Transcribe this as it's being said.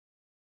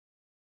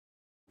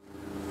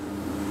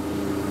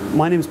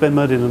My name is Ben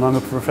Murdin and I'm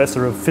a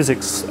professor of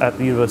physics at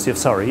the University of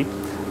Surrey,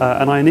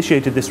 and I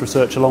initiated this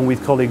research along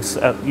with colleagues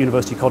at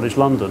University College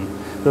London.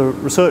 The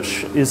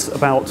research is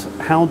about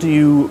how do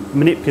you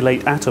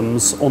manipulate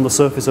atoms on the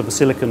surface of a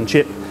silicon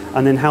chip,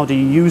 and then how do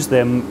you use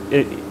them,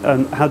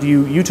 and how do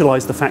you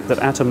utilize the fact that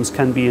atoms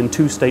can be in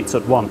two states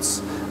at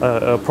once,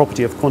 a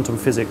property of quantum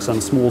physics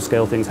and small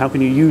scale things. How can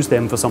you use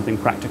them for something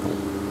practical?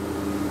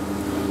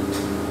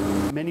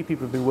 Many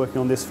people have been working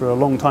on this for a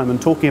long time and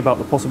talking about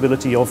the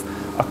possibility of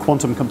a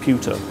quantum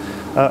computer.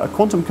 A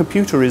quantum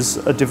computer is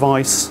a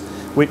device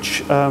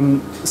which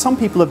some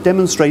people have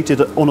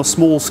demonstrated on a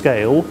small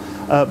scale,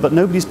 but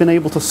nobody's been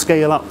able to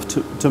scale up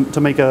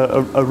to make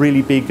a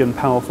really big and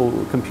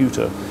powerful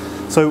computer.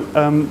 So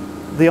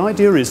the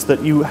idea is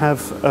that you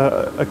have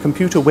a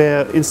computer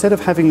where instead of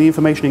having the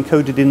information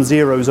encoded in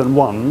zeros and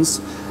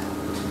ones,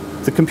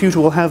 the computer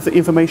will have the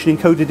information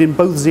encoded in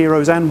both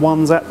zeros and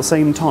ones at the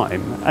same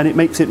time, and it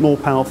makes it more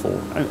powerful.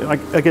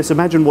 I guess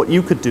imagine what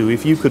you could do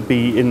if you could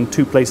be in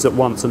two places at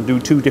once and do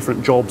two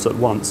different jobs at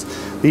once.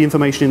 The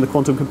information in the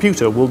quantum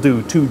computer will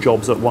do two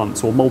jobs at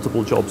once or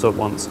multiple jobs at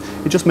once.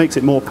 It just makes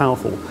it more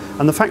powerful.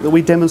 And the fact that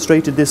we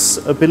demonstrated this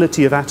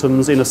ability of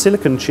atoms in a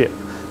silicon chip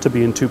to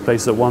be in two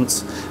places at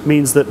once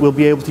means that we'll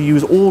be able to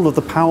use all of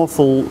the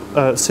powerful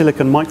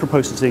silicon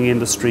microprocessing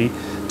industry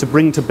to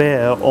bring to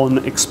bear on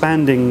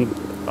expanding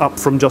up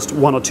from just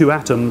one or two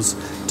atoms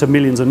to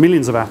millions and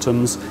millions of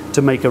atoms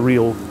to make a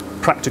real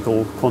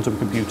practical quantum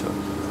computer.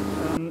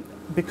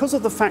 Because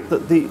of the fact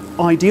that the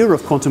idea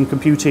of quantum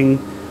computing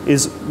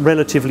is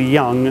relatively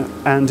young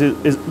and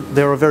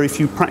there are very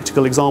few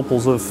practical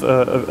examples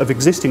of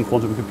existing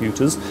quantum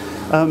computers,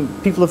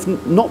 people have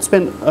not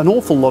spent an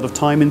awful lot of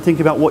time in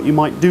thinking about what you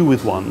might do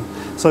with one.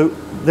 So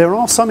there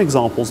are some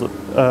examples that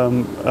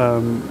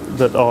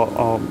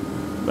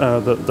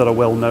are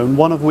well known.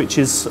 One of which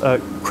is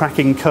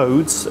cracking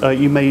codes.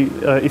 You may,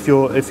 if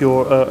you're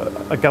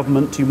a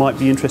government, you might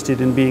be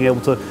interested in being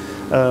able to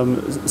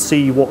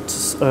see what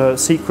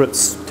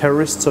secrets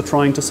terrorists are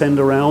trying to send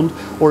around,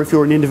 or if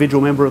you're an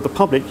individual member of the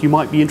public, you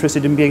might be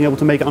interested in being able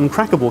to make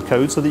uncrackable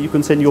code so that you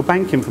can send your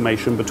bank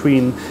information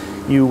between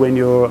you when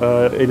you're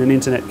in an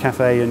internet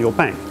cafe and your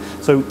bank.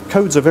 So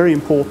codes are very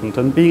important,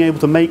 and being able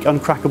to make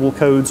uncrackable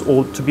codes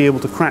or to be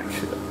able to crack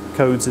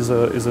codes is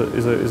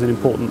an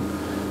important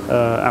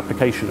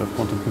application of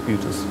quantum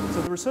computers.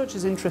 So the research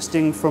is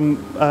interesting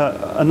from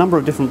a number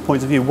of different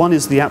points of view. One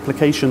is the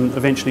application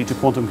eventually to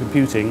quantum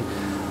computing,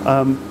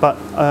 but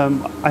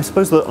I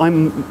suppose that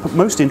I'm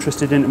most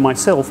interested in it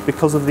myself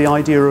because of the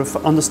idea of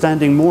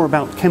understanding more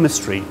about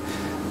chemistry.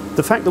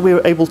 The fact that we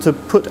were able to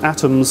put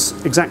atoms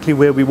exactly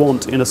where we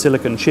want in a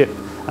silicon chip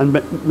and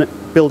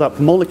build up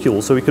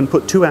molecules, so we can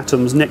put two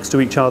atoms next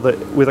to each other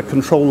with a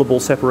controllable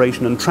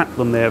separation and trap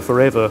them there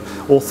forever,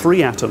 or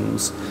three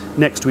atoms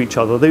next to each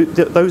other.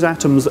 Those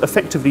atoms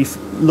effectively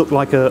look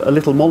like a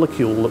little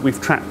molecule that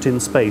we've trapped in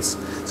space.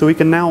 So we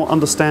can now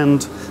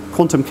understand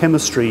quantum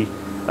chemistry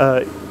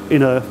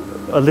in a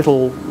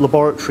little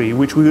laboratory,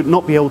 which we would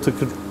not be able to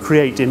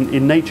create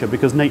in nature,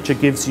 because nature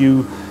gives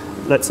you,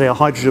 let's say, a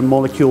hydrogen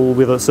molecule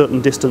with a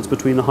certain distance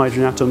between the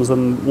hydrogen atoms,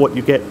 and what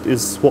you get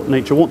is what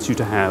nature wants you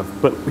to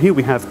have. But here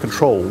we have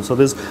control, so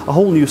there's a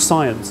whole new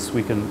science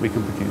we can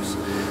produce.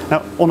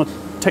 Now, on a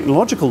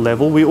technological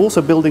level, we're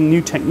also building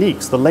new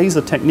techniques. The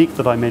laser technique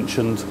that I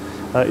mentioned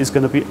is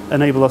going to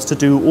enable us to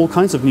do all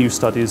kinds of new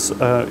studies,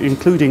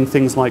 including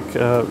things like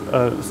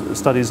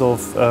studies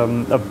of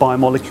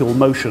biomolecule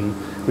motion,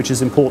 which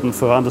is important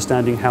for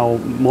understanding how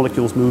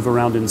molecules move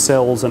around in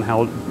cells and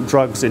how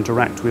drugs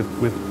interact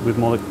with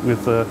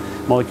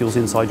molecules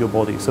inside your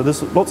body. So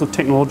there's lots of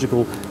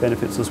technological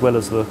benefits as well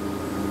as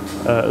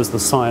the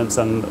science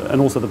and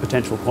also the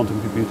potential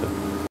quantum computer.